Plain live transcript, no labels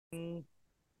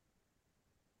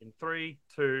In three,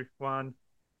 two, one.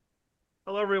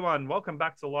 Hello, everyone. Welcome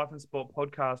back to the Life and Sport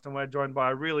podcast, and we're joined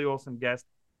by a really awesome guest.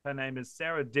 Her name is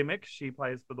Sarah Dimech. She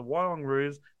plays for the Wyong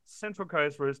Roos, Central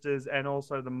Coast Roosters, and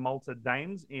also the Malta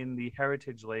Dames in the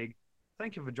Heritage League.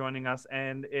 Thank you for joining us,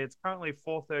 and it's currently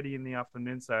 4:30 in the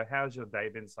afternoon. So, how's your day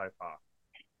been so far?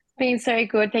 Been so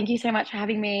good. Thank you so much for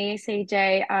having me,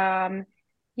 CJ.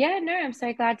 Yeah, no, I'm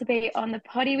so glad to be on the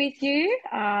potty with you.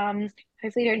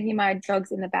 Hopefully you don't hear my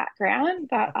dogs in the background,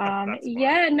 but That's fine.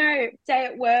 yeah, no, day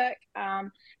at work,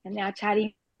 and now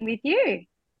chatting with you.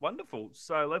 Wonderful.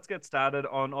 So let's get started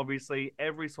on obviously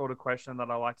every sort of question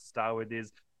that I like to start with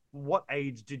is what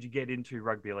age did you get into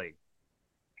rugby league?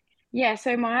 Yeah,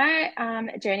 so my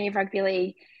journey of rugby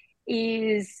league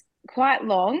is quite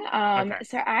long. Okay.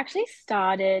 So I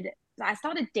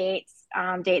started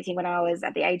dancing when I was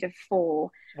at the age of 4.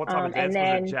 What type of And dance was it?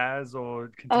 then Jazz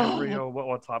or contemporary oh, or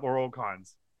what type or all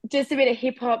kinds? just a bit of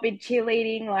hip hop, bit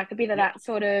cheerleading, like a bit of Yeah. that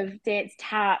sort of dance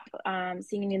tap,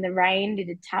 singing in the rain, did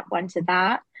a tap one to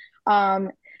that. Um,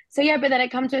 so yeah, but then it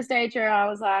come to a stage where I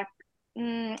was like,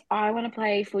 I want to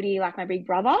play footy like my big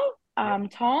brother, Yep.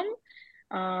 Tom.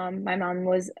 My mum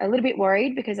was a little bit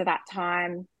worried because at that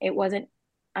time it wasn't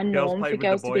a Girls norm play for with the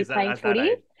girls to be boys playing at that footy.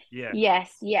 age. Yeah.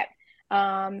 Yes, yep.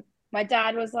 My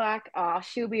dad was like, "Oh,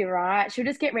 she'll be right. She'll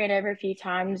just get ran over a few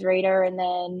times, Rita, and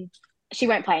then she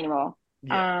won't play anymore."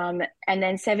 Yeah. And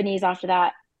then 7 years after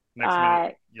that, Next minute, uh,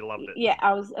 you loved it. yeah,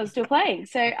 I was still playing.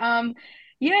 So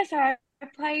yeah, so I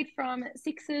played from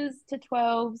sixes to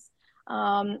 12s,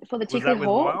 for the Was that Chickley with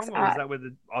Hawks. Wyong or was that with the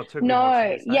Tukley Hawks, did No,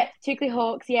 you say? yeah, Chickley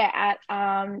Hawks, yeah, at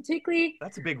Chickley.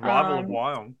 That's a big rival of Um,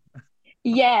 Wyong.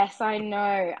 yes, I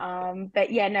know.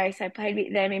 But yeah, no, so I played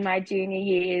with them in my junior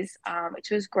years, which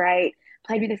was great.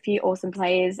 Played with a few awesome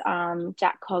players,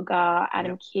 Jack Cogger, Yep.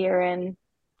 Adam Kieran,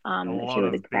 A a lot few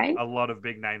of the of big greats. a lot of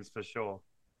big names for sure.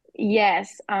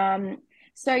 Yes.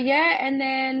 So yeah, and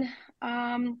then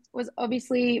was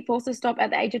obviously forced to stop at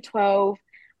the age of 12.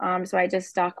 So I just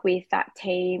stuck with that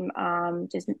team,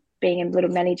 just being a little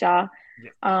manager,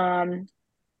 Yeah. um,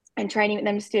 and training with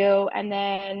them still, and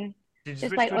then Did you just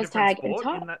switch played to a different Oztag and sport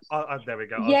touch. in that? There we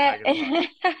go. Yeah, Oztag and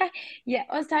touch. yeah,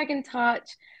 Oztag and touch.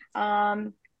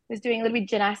 Um, was doing a little bit of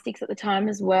gymnastics at the time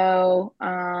as well.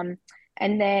 And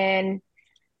then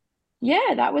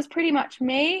yeah, that was pretty much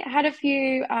me. I had a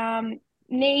few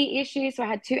knee issues, so I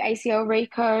had two ACL Oh,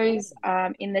 recos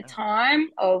in the yeah. time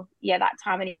of yeah that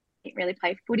time I didn't really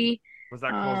play footy. Was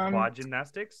that caused Um, by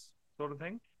gymnastics sort of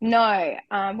thing? no,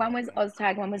 one was Okay.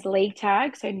 OzTag, one was league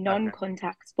tag, so Okay.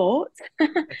 non-contact sports.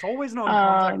 It's always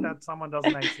non-contact um, that someone does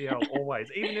an ACL.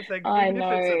 Always, I even if it's a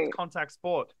know, contact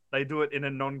sport, they do it in a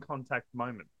non-contact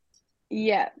moment.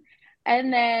 yeah.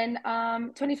 And then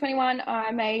 2021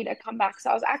 I made a comeback. So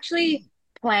I was actually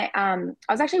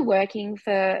working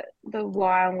for the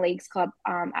Wyong Leagues Club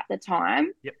at the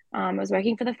time. Yep. I was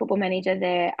working for the football manager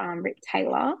there, Rick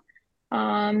Taylor.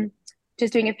 Um,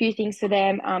 just doing a few things for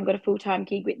them. Got a full-time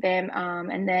gig with them.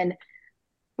 And then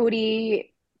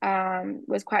footy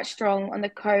was quite strong on the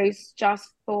coast just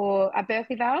for a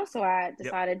Berkeley Vale. So I Yep.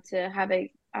 decided to have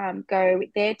a go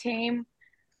with their team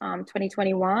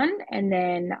 2021. And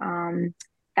then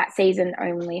that season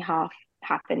only half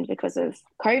happened because of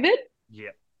COVID.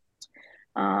 Yep.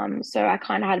 So I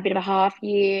kind of had a bit of a half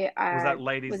year. Was I that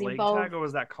ladies was league tag involved. or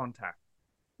was that contact?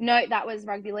 No, that was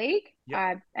rugby league.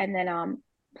 Yep. And then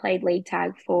played league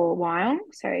tag for Wyong.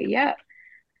 So Yep. yeah.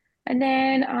 And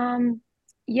then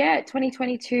yeah,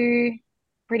 2022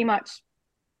 pretty much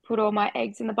put all my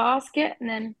eggs in the basket and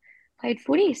then played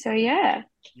footy. So yeah.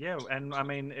 Yeah, and I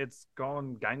mean it's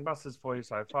gone gangbusters for you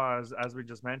so far. As we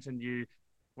just mentioned,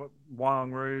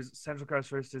 Wyong Roos, Central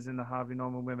Coast Roosters in the Harvey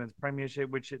Norman Women's Premiership.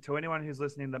 Which to anyone who's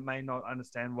listening that may not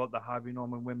understand what the Harvey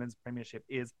Norman Women's Premiership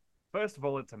is, first of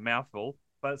all, it's a mouthful.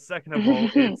 But second of all,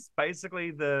 it's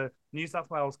basically the New South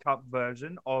Wales Cup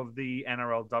version of the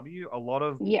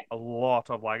NRLW. Yeah. A lot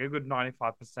of like a good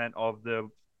 95% of the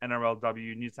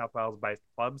NRLW New South Wales based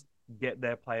clubs get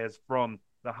their players from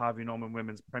the Harvey Norman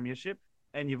Women's Premiership,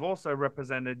 and you've also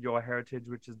represented your heritage,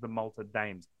 which is the Malta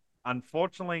Dames.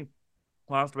 Unfortunately,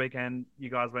 last weekend you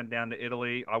guys went down to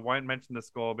Italy. I won't mention the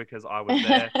score because I was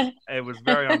there. It was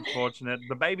very unfortunate.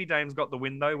 The Baby Dames got the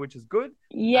win though, which is good.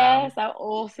 Yes, Um, they're how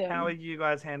are awesome. you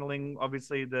guys handling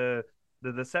obviously the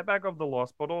setback of the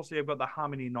loss, but also you've got the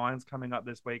Harmony Nines coming up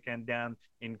this weekend down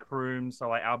in Croom, so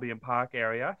like Albion Park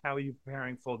area. How are you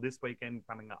preparing for this weekend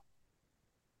coming up?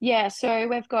 Yeah, so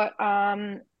we've got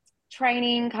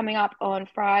training coming up on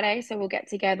Friday, so we'll get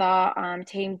together,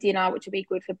 team dinner, which will be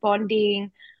good for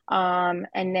bonding.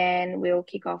 And then we'll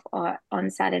kick off on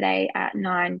Saturday at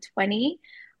 9:20.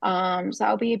 So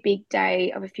that'll be a big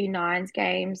day of a few nines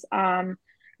games.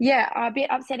 Yeah, a bit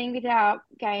upsetting with our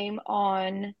game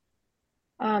on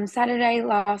Saturday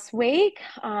last week.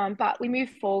 But we move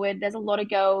forward. There's a lot of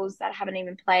girls that haven't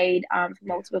even played for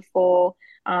Yeah. Malta before.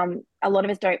 A lot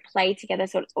of us don't play together,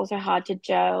 so it's also hard to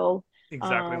gel.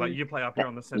 Exactly. Like Um, you play up here but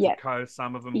on the Central yeah, Coast,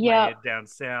 some of them play yeah, it down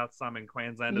south, some in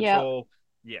Queensland. It's yeah, all,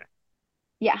 yeah,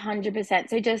 yeah, 100%.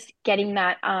 So just getting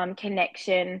that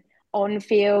connection on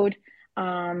field,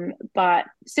 but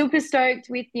super stoked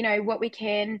with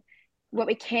what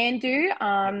we can do.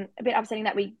 yep. A bit upsetting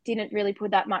that we didn't really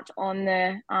put that much on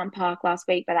the park last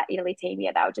week, but that Italy team,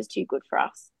 yeah, that was just too good for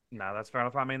us. No, that's fair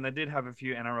enough. I mean, they did have a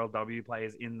few NRLW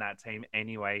players in that team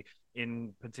anyway,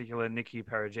 in particular Nikki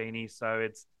Perugini. So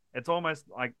it's almost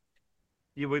like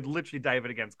you would literally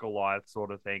David against Goliath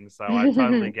sort of thing. So I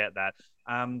totally get that.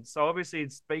 So obviously,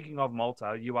 speaking of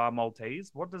Malta, you are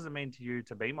Maltese. What does it mean to you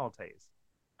to be Maltese?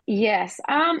 Yes,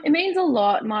 it means a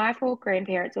lot. My four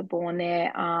grandparents were born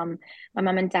there. My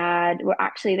mum and dad were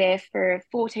actually there for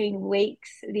 14 weeks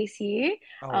this year,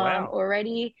 Oh wow,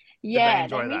 already. did they Yeah, they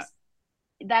enjoy moved. that?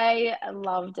 They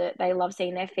loved it. They love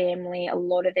seeing their family. A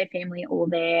lot of their family are all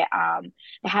there.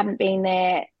 They haven't been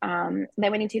there. They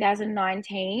went in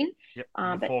 2019. Yep,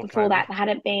 But before before COVID. that, they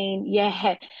hadn't been.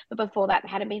 Yeah, but before that, they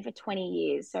hadn't been for 20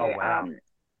 years. Oh So, wow.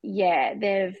 yeah,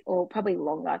 they've or probably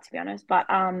longer to be honest. But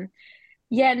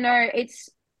yeah, no, it's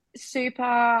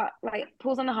super like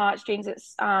pulls on the heartstrings.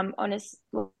 It's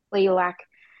honestly like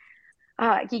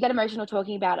you get emotional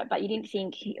talking about it, but you didn't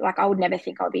think like I would never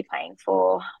think I would be playing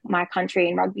for my country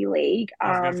in rugby league. I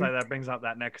was going to say that brings up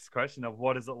that next question of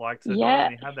what is it like to not Yeah,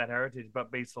 only have that heritage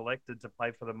but be selected to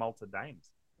play for the Malta Dames?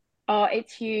 oh,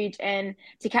 it's huge. And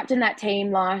to captain that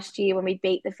team last year when we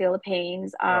beat the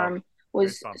Philippines, Oh,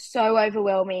 was goosebumps. so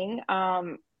overwhelming.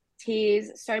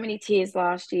 Tears, so many tears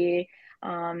last year.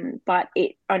 But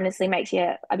it honestly makes you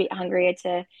a bit hungrier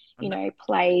to, And that,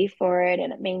 play for it,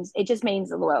 and it just means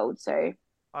the world. So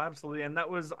absolutely, and that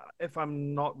was, if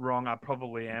I'm not wrong, I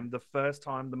probably am. The first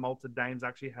time the Malta Dames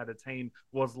actually had a team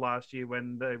was last year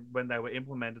when they were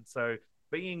implemented. So,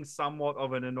 being somewhat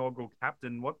of an inaugural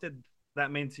captain, what did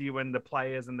that mean to you when the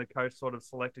players and the coach sort of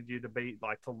selected you to be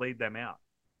like to lead them out?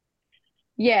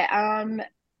 yeah,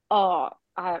 oh,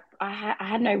 I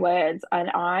had no words, and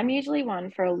I'm usually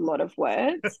one for a lot of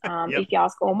words. Yep. If you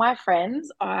ask all my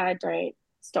friends, I don't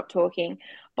stop talking,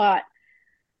 but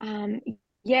Um,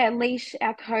 yeah, Leash,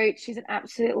 our coach, she's an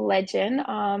absolute legend.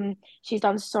 She's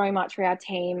done so much for our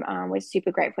team. We're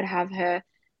super grateful to have her.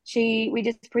 We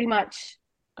just pretty much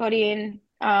got in,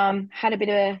 had a bit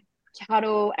of a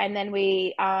huddle, and then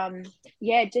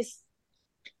yeah,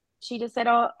 she just said,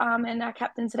 "Oh, and our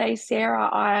captain today, Sarah."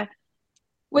 I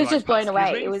You're was like, just blown excuse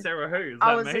away. me, Sarah, who is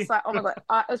I that was just me? like, oh my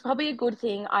God. It was probably a good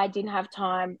thing I didn't have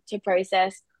time to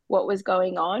process what was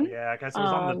going on, Yeah, okay, so it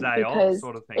was on the day of, because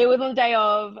sort of thing. it was on the day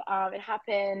of, it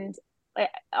happened. Like,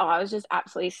 oh, I was just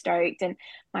absolutely stoked, and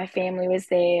my family was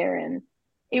there, and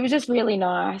it was just really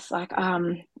nice. Like, Yeah,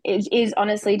 it is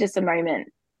honestly just a moment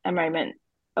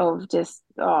of just,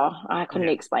 oh, I couldn't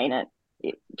yeah. explain it.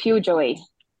 Pure joy.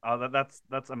 Oh,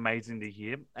 that's amazing to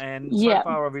hear. And so Yeah.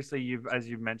 far, obviously, as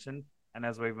you've mentioned, and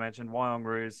as we've mentioned, Wyong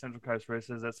Roos, Central Coast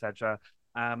Roosters, etc.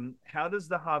 How does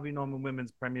the Harvey Norman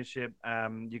Women's Premiership,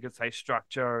 you could say,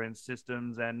 structure and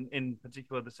systems, and in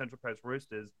particular the Central Coast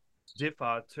Roosters,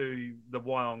 differ to the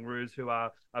Wyong Roos, who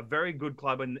are a very good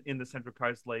club in the Central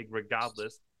Coast League,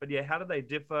 regardless? But yeah, how do they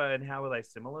differ, and how are they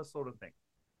similar, sort of thing?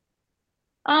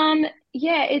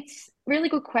 Yeah, it's really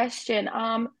good question.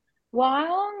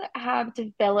 Wyong have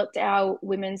developed our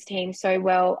women's team so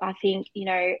well. I think,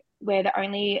 we're the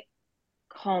only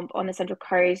comp on the Central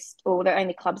Coast, or the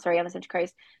only club, sorry, on the Central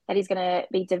Coast that is going to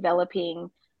be developing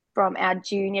from our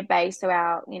junior base, so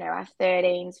our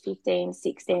 13s, 15s,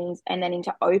 16s, and then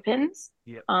into opens.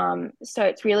 Yep, So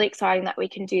it's really exciting that we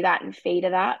can do that and feed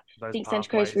of that. I those think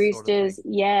Central Coast pathways, sort of Roosters, thing.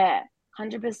 yeah,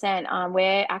 100%.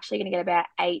 We're actually going to get about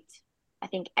I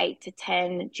think 8 to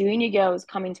 10 junior girls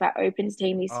coming to our opens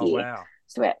team this Oh year. wow.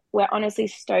 So we're honestly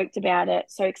stoked about it.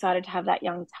 So excited to have that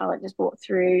young talent just brought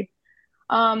through.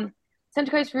 Um,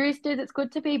 Central Coast Roosters, it's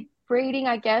good to be breeding,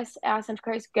 I guess, our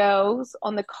Central Coast girls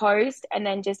on the coast, and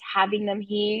then just having them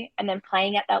here and then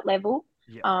playing at that level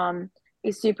Yep.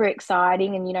 is super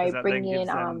exciting. And, Because that then bringing in,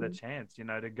 gives them the chance,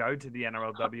 to go to the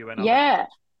NRLW and other yeah,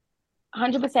 clubs.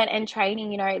 100%. And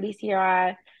training, this year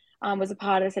I was a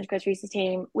part of the Central Coast Roosters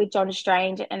team with John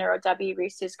Strange, NRLW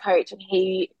Roosters coach, and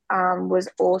he was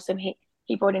awesome.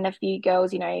 He brought in a few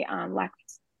girls, like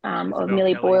of Isabel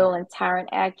Millie Kelly. Boyle and Taryn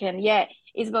Atkin. Yeah,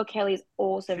 Isabel Kelly is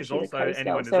awesome. She's She's a also, coast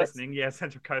girl. anyone who's So it's, listening, yeah,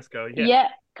 Central Coast girl. Yeah. yeah,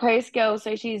 coast girl.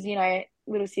 So she's,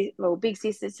 well, big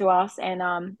sisters to us, and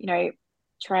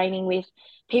training with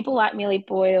people like Millie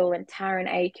Boyle and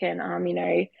Taryn Aiken.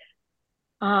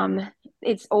 Um,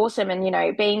 it's awesome,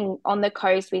 and being on the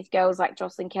coast with girls like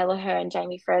Jocelyn Kelleher and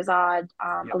Jamie Frezard,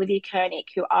 Yep. Olivia Koenig,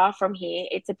 who are from here.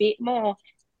 It's a bit more.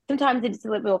 Sometimes it's a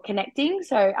little bit more connecting.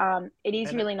 So it is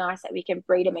And really nice that we can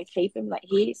breed them and keep them like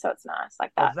here. So it's nice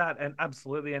like of that. that, and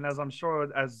absolutely, and as I'm sure,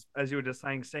 as you were just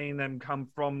saying, seeing them come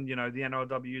from the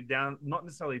NRLW down, not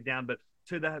necessarily down, but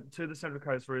to the Central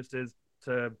Coast Roosters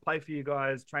to play for you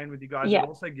guys, train with you guys, it Yeah,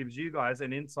 also gives you guys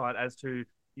an insight as to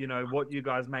what you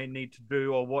guys may need to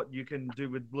do or what you can do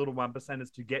with little one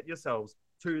percenters to get yourselves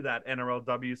to that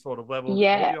NRLW sort of level for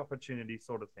yeah. the opportunity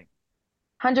sort of thing.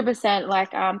 100%,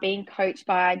 like being coached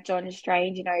by John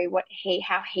Strange,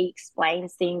 how he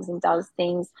explains things and does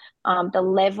things, the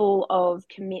level of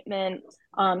commitment,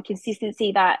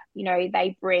 consistency that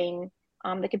they bring,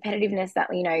 the competitiveness that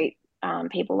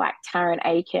people like Taryn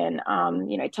Aiken,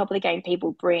 top of the game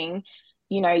people bring.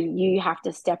 You have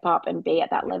to step up and be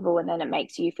at that Yep. level, and then it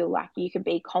makes you feel like you can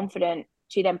be confident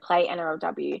to then play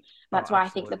NRLW. Oh, That's why I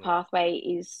think the absolutely. pathway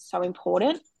is so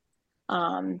important.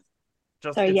 Um,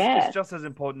 Just so it's yeah, just as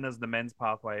important as the men's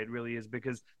pathway. It really is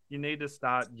because you need to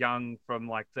start young from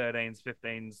like 13s,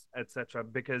 15s, etc.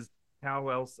 Because how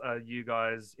else are you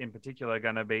guys in particular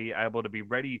going to be able to be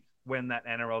ready when that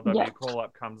yeah, NRLW call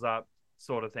up comes up,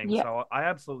 sort of thing? yeah. So I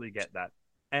absolutely get that.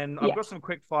 And I've Yeah. got some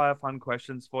quick fire fun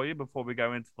questions for you before we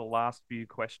go into the last few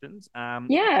questions.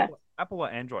 Yeah. Apple or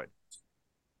Android?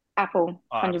 Apple,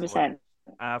 Oh, absolutely.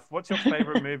 100%. What's your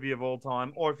favorite movie of all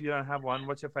time? Or if you don't have one,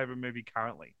 what's your favorite movie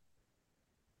currently?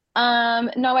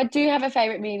 No, I do have a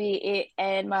favorite movie,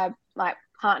 and my like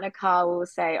partner Carl will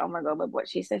say, "Oh my God, we've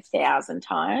watched this 1,000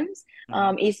 times."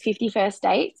 Mhm. Is 51st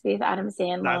Dates with Adam That's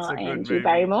Sandler a good and Drew movie.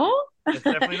 Barrymore. It's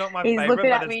definitely not my He's favorite, looking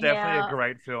but at it's me definitely a now.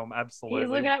 great film. He's Absolutely.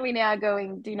 looking at me now,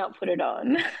 going, "Do not put it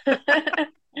on."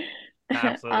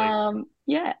 Absolutely.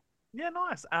 Yeah. Yeah,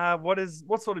 nice.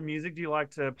 What sort of music do you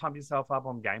like to pump yourself up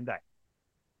on game day?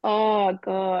 Oh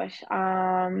gosh.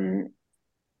 I'm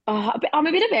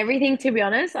a bit of everything, to be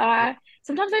honest. Yep. I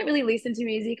sometimes don't really listen to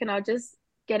music, and I'll just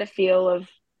get a feel of,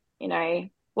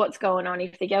 what's going on.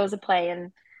 If the girls are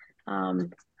playing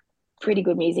um, pretty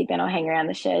good music, then I'll hang around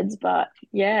the sheds. But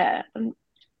yeah,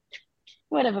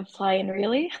 whatever's playing,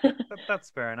 really. That's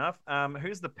fair enough.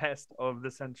 Who's the pest of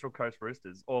the Central Coast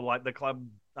Roosters, or like the club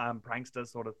prankster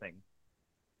sort of thing?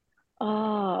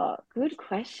 Oh, good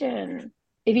question.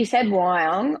 If you said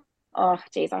Wyong, oh,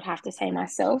 geez, I'd have to say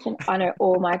myself, and I know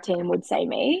all my team would say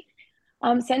me.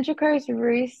 Central Coast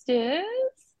Roosters.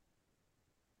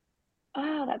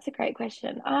 Oh, that's a great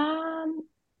question. I'm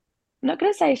not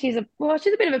gonna say she's a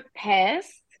bit of a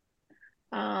pest.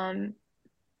 Um,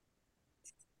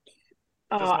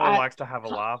 oh, Just more I, likes to have a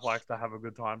laugh, likes to have a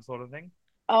good time, sort of thing.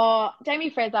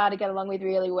 Jamie Frezza to get along with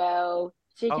really well.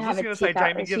 She I can was have just a gonna say tick up.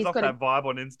 Jamie gives She's off got a that vibe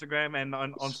on Instagram and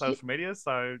on she, social media,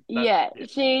 so that yeah, yeah.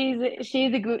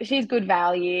 she's good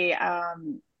value.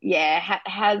 Yeah,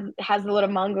 has a lot of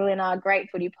mongrel in her. Great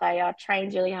footy player.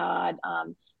 Trains really hard.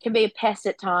 Can be a pest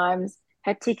at times.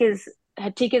 Her tickers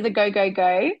are go go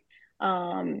go.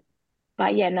 Um,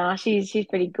 but yeah, nah, she's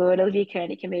pretty good. Olivia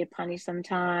Kearney can be a punish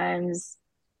sometimes.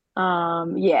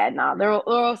 Yeah, no, they're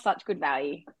all such good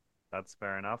value. That's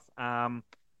fair enough.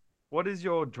 What is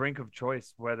your drink of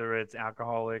choice, whether it's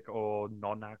alcoholic or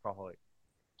non-alcoholic?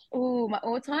 Oh, my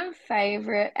all-time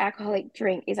favorite alcoholic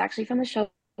drink is actually from the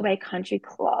Shell Bay Country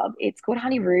Club. It's called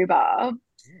Honey Rhubarb.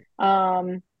 Ooh,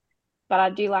 Um, but I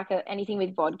do like anything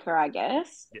with vodka, I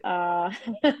guess. yeah.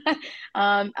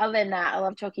 Other than that, I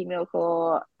love chalky milk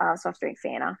or soft drink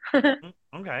Fanta.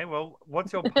 Okay, well,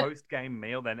 what's your post-game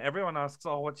meal then? Everyone asks,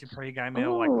 "Oh, what's your pre-game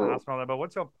meal?" Like Oh, past and all that, but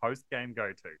what's your post-game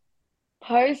go-to?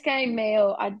 post-game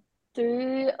meal, I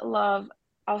do love.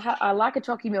 I like a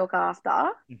chalky milk after.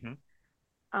 Hmm.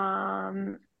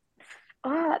 Um,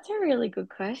 oh, that's a really good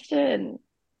question.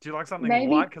 Do you like something light?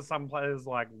 Maybe, Because some players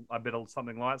like a bit of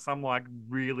something light. Some like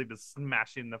really to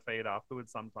smash in the feed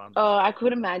afterwards. Sometimes as oh, I well.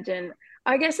 could imagine.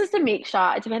 I guess it's a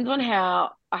mixture. It depends on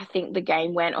how I think the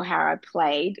game went or how I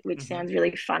played, which Hmm. sounds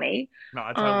really funny. No,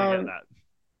 I totally get Um, that.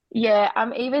 yeah,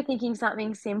 I'm either thinking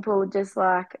something simple, just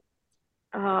like,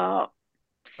 uh,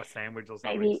 A sandwich or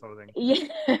something, maybe, sort of thing.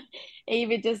 yeah,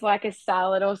 either just like a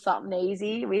salad or something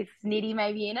easy with snitty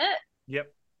maybe in it.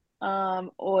 Yep.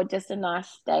 Or just a nice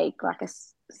steak, like a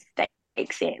steak,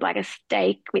 like a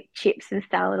steak with chips and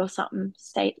salad or something.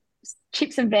 Steak.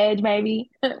 chips and veg, maybe.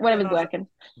 Yeah, Whatever's nice. working.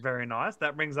 Very nice.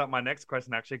 That brings up my next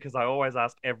question, actually, because I always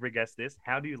ask every guest this.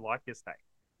 How do you like your steak?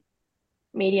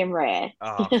 Medium rare.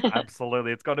 Oh,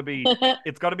 absolutely. It's got to be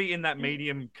in that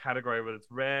medium category, whether it's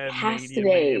rare, Has to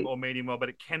medium, be. or medium well, but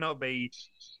it cannot be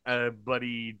a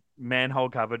bloody manhole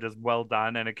cover just well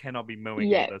done, and it cannot be mooing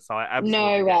Yeah. either. So I absolutely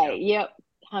No get you. way. Yep.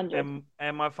 100.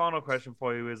 And my final question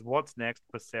for you is, what's next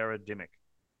for Sarah Dimmick?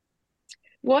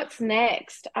 What's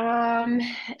next?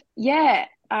 Yeah.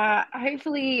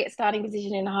 Hopefully starting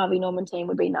position in a Harvey Norman team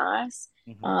would be nice.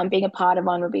 Hmm. Being a part of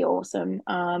one would be awesome.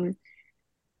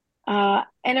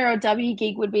 NRLW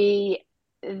gig would be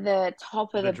the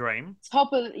The dream. the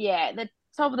top of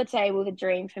the table, the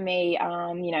dream for me.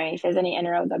 If there's any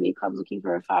NRLW clubs looking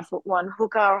for a 5'1"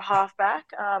 hooker or halfback,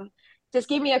 just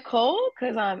give me a call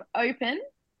because I'm open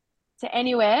to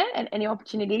anywhere and any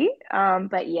opportunity.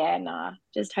 But yeah, nah,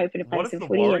 just hoping to play What if some the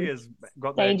footy and Warriors stay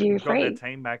injury got their free.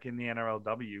 team back in the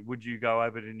NRLW? Would you go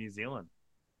over to New Zealand?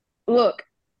 Look,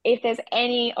 if there's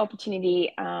any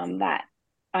opportunity that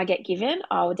I get given,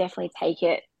 I will definitely take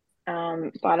it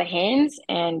by the hands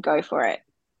and go for it.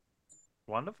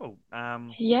 Wonderful.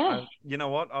 Yeah. You know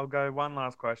what? I'll go one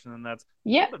last question, and that's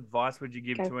Yep. what advice would you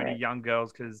give Go to for any it. young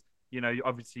girls? Because,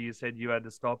 obviously you said you had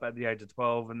to stop at the age of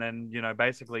 12, and then,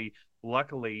 basically,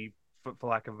 luckily, for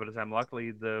lack of a better term,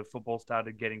 luckily the football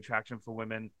started getting traction for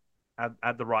women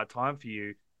at the right time for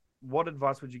you. What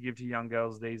advice would you give to young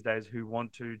girls these days who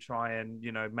want to try and,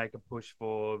 make a push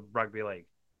for rugby league?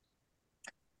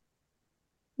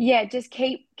 Yeah, just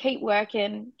keep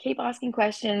working, keep asking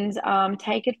questions,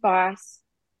 take advice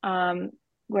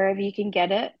wherever you can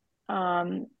get it,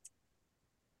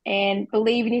 and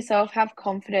believe in yourself, have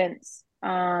confidence.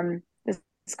 The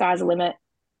sky's the limit.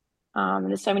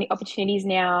 There's so many opportunities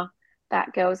now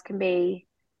that girls can be,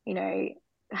 you know,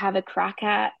 have a crack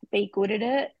at, be good at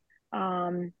it.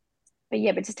 But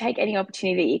just take any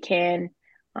opportunity that you can,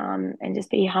 and just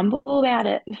be humble about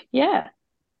it. Yeah.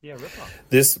 Yeah, Ripper.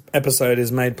 This episode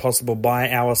is made possible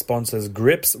by our sponsors,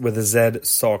 Grips with a Z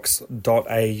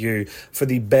socks.au, for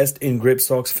the best in grip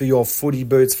socks for your footy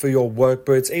boots, for your work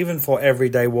boots, even for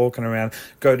everyday walking around.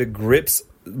 Go to Grips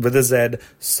with a Z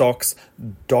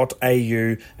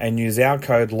socks.au and use our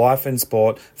code Life in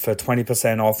Sport for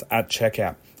 20% off at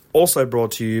checkout. Also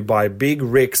brought to you by Big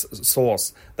Rick's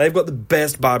Sauce. They've got the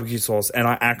best barbecue sauce, and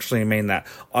I actually mean that.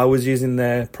 I was using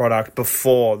their product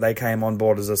before they came on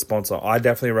board as a sponsor. I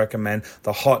definitely recommend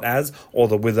the Hot As or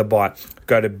the With a Bite.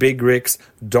 Go to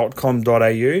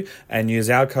bigricks.com.au and use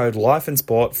our code Life in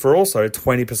Sport for also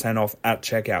 20% off at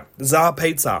checkout. Czar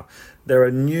Pizza. They're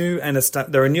a new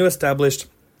established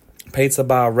pizza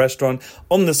bar restaurant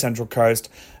on the Central Coast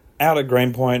out at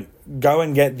Greenpoint. Go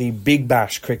and get the Big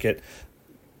Bash cricket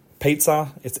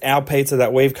pizza. It's our pizza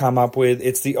that we've come up with.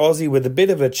 It's the Aussie with a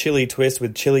bit of a chili twist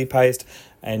with chili paste,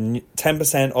 and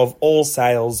 10% of all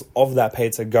sales of that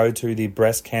pizza go to the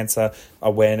breast cancer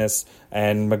awareness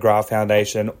and McGrath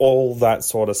Foundation, all that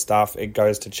sort of stuff. It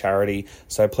goes to charity.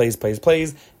 So please, please,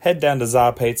 please head down to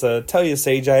Czar Pizza, tell your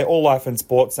CJ All Life in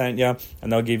Sport sent you,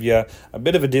 and they'll give you a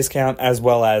bit of a discount, as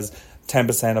well as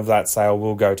 10% of that sale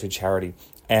will go to charity.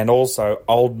 And also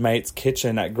Old Mate's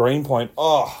Kitchen at Greenpoint.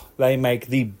 Oh, they make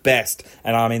the best,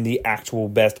 and I mean the actual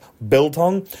best,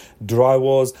 biltong, dry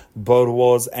wars, boer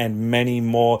wars, and many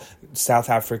more South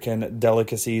African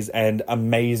delicacies and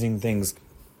amazing things.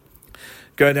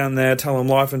 Go down there, tell them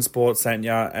Life in Sport sent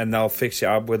you, and they'll fix you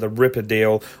up with a ripper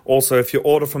deal. Also, if you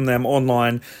order from them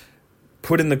online,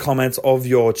 put in the comments of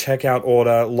your checkout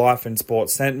order, Life in Sport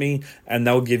sent me, and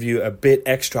they'll give you a bit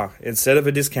extra. Instead of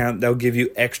a discount, they'll give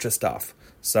you extra stuff.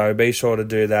 So be sure to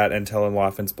do that and tell them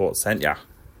Life in Sport sent ya.